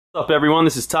What's up everyone,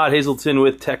 this is Todd Hazelton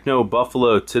with Techno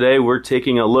Buffalo. Today we're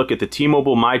taking a look at the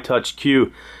T-Mobile myTouch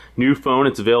Q new phone.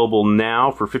 It's available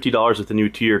now for $50 with a new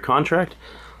 2-year contract.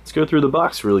 Let's go through the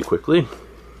box really quickly.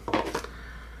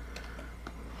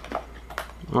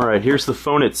 Alright, here's the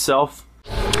phone itself.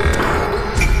 It's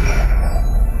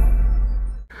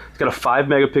got a 5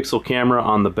 megapixel camera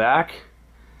on the back,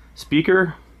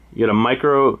 speaker, you got a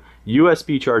micro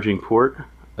USB charging port,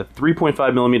 a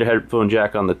 3.5 millimeter headphone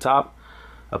jack on the top,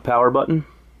 a power button,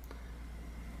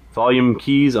 volume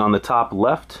keys on the top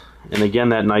left, and again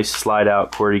that nice slide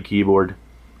out QWERTY keyboard.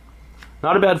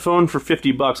 Not a bad phone for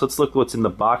 50 bucks. Let's look what's in the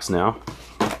box now.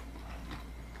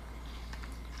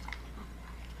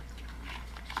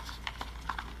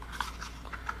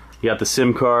 You got the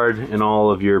SIM card and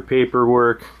all of your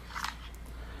paperwork,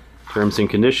 terms and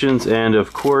conditions, and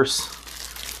of course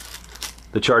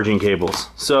the charging cables.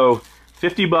 So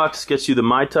 50 bucks gets you the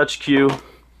myTouch Q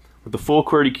with the full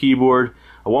QWERTY keyboard,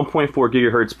 a 1.4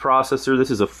 gigahertz processor.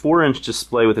 This is a 4-inch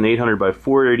display with an 800 by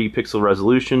 480 pixel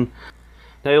resolution.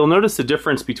 Now you'll notice the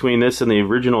difference between this and the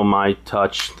original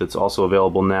myTouch that's also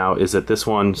available now is that this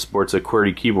one sports a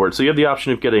QWERTY keyboard. So you have the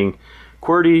option of getting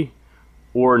QWERTY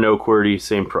or no QWERTY,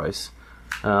 same price.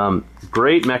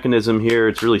 Great mechanism here,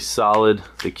 it's really solid.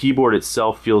 The keyboard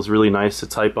itself feels really nice to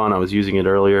type on. I was using it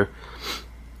earlier.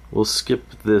 We'll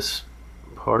skip this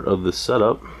part of the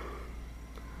setup.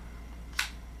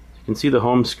 You can see the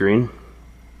home screen.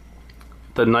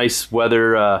 The nice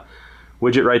weather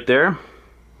widget right there.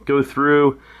 Go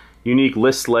through, unique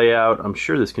list layout. I'm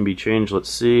sure this can be changed. Let's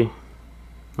see.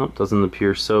 Oh, doesn't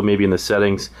appear so. Maybe in the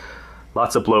settings.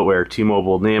 Lots of bloatware.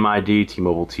 T-Mobile name ID,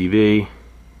 T-Mobile TV.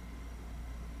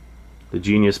 The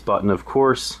Genius button, of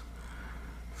course.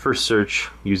 First search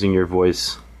using your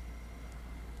voice.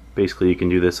 Basically, you can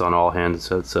do this on all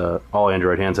handsets, all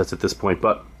Android handsets at this point,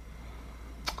 but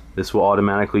this will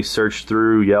automatically search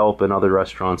through Yelp and other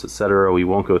restaurants, etc. We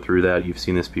won't go through that. You've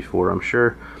seen this before, I'm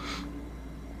sure.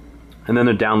 And then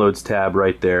the downloads tab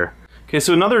right there. Okay,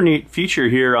 so another neat feature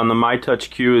here on the myTouch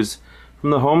Q is from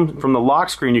the lock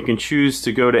screen, you can choose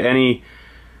to go to any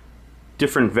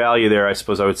different value there, I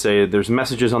suppose I would say. There's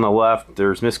messages on the left,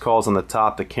 there's missed calls on the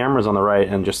top, the camera's on the right,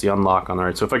 and just the unlock on the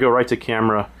right. So if I go right to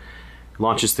camera, it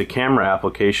launches the camera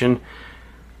application.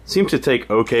 Seems to take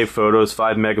okay photos,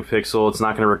 5 megapixel. It's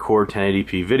not going to record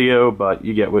 1080p video, but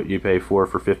you get what you pay for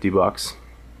 50 bucks.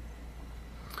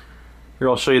 Here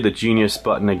I'll show you the Genius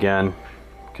button again,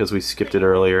 because we skipped it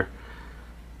earlier.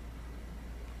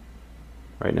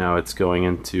 Right now it's going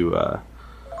into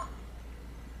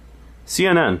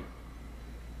CNN.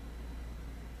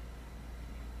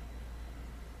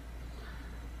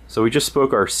 So we just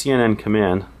spoke our CNN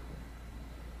command.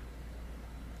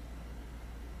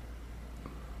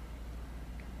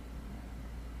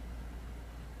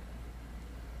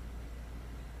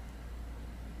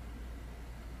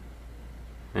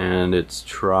 And it's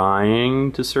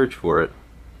trying to search for it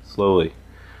slowly.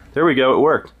 There we go, it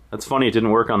worked. That's funny, it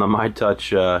didn't work on the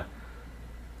myTouch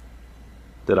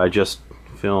that I just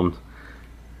filmed.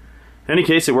 In any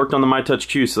case, it worked on the myTouch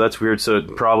Q, so that's weird. So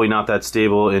probably not that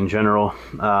stable in general.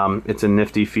 It's a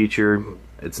nifty feature.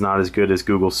 It's not as good as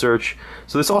Google search.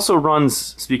 So this also runs,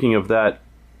 speaking of that,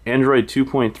 Android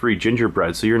 2.3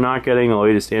 Gingerbread. So you're not getting the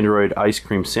latest Android ice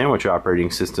cream sandwich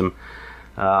operating system.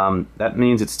 That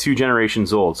means it's 2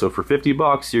 generations old. So for 50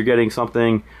 bucks, you're getting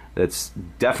something that's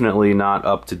definitely not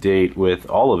up to date with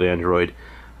all of Android.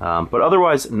 But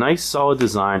otherwise, nice solid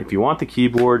design. If you want the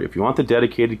keyboard, if you want the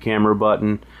dedicated camera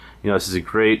button, you know, this is a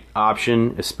great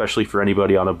option, especially for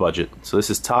anybody on a budget. So this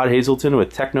is Todd Hazelton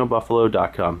with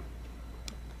TechnoBuffalo.com.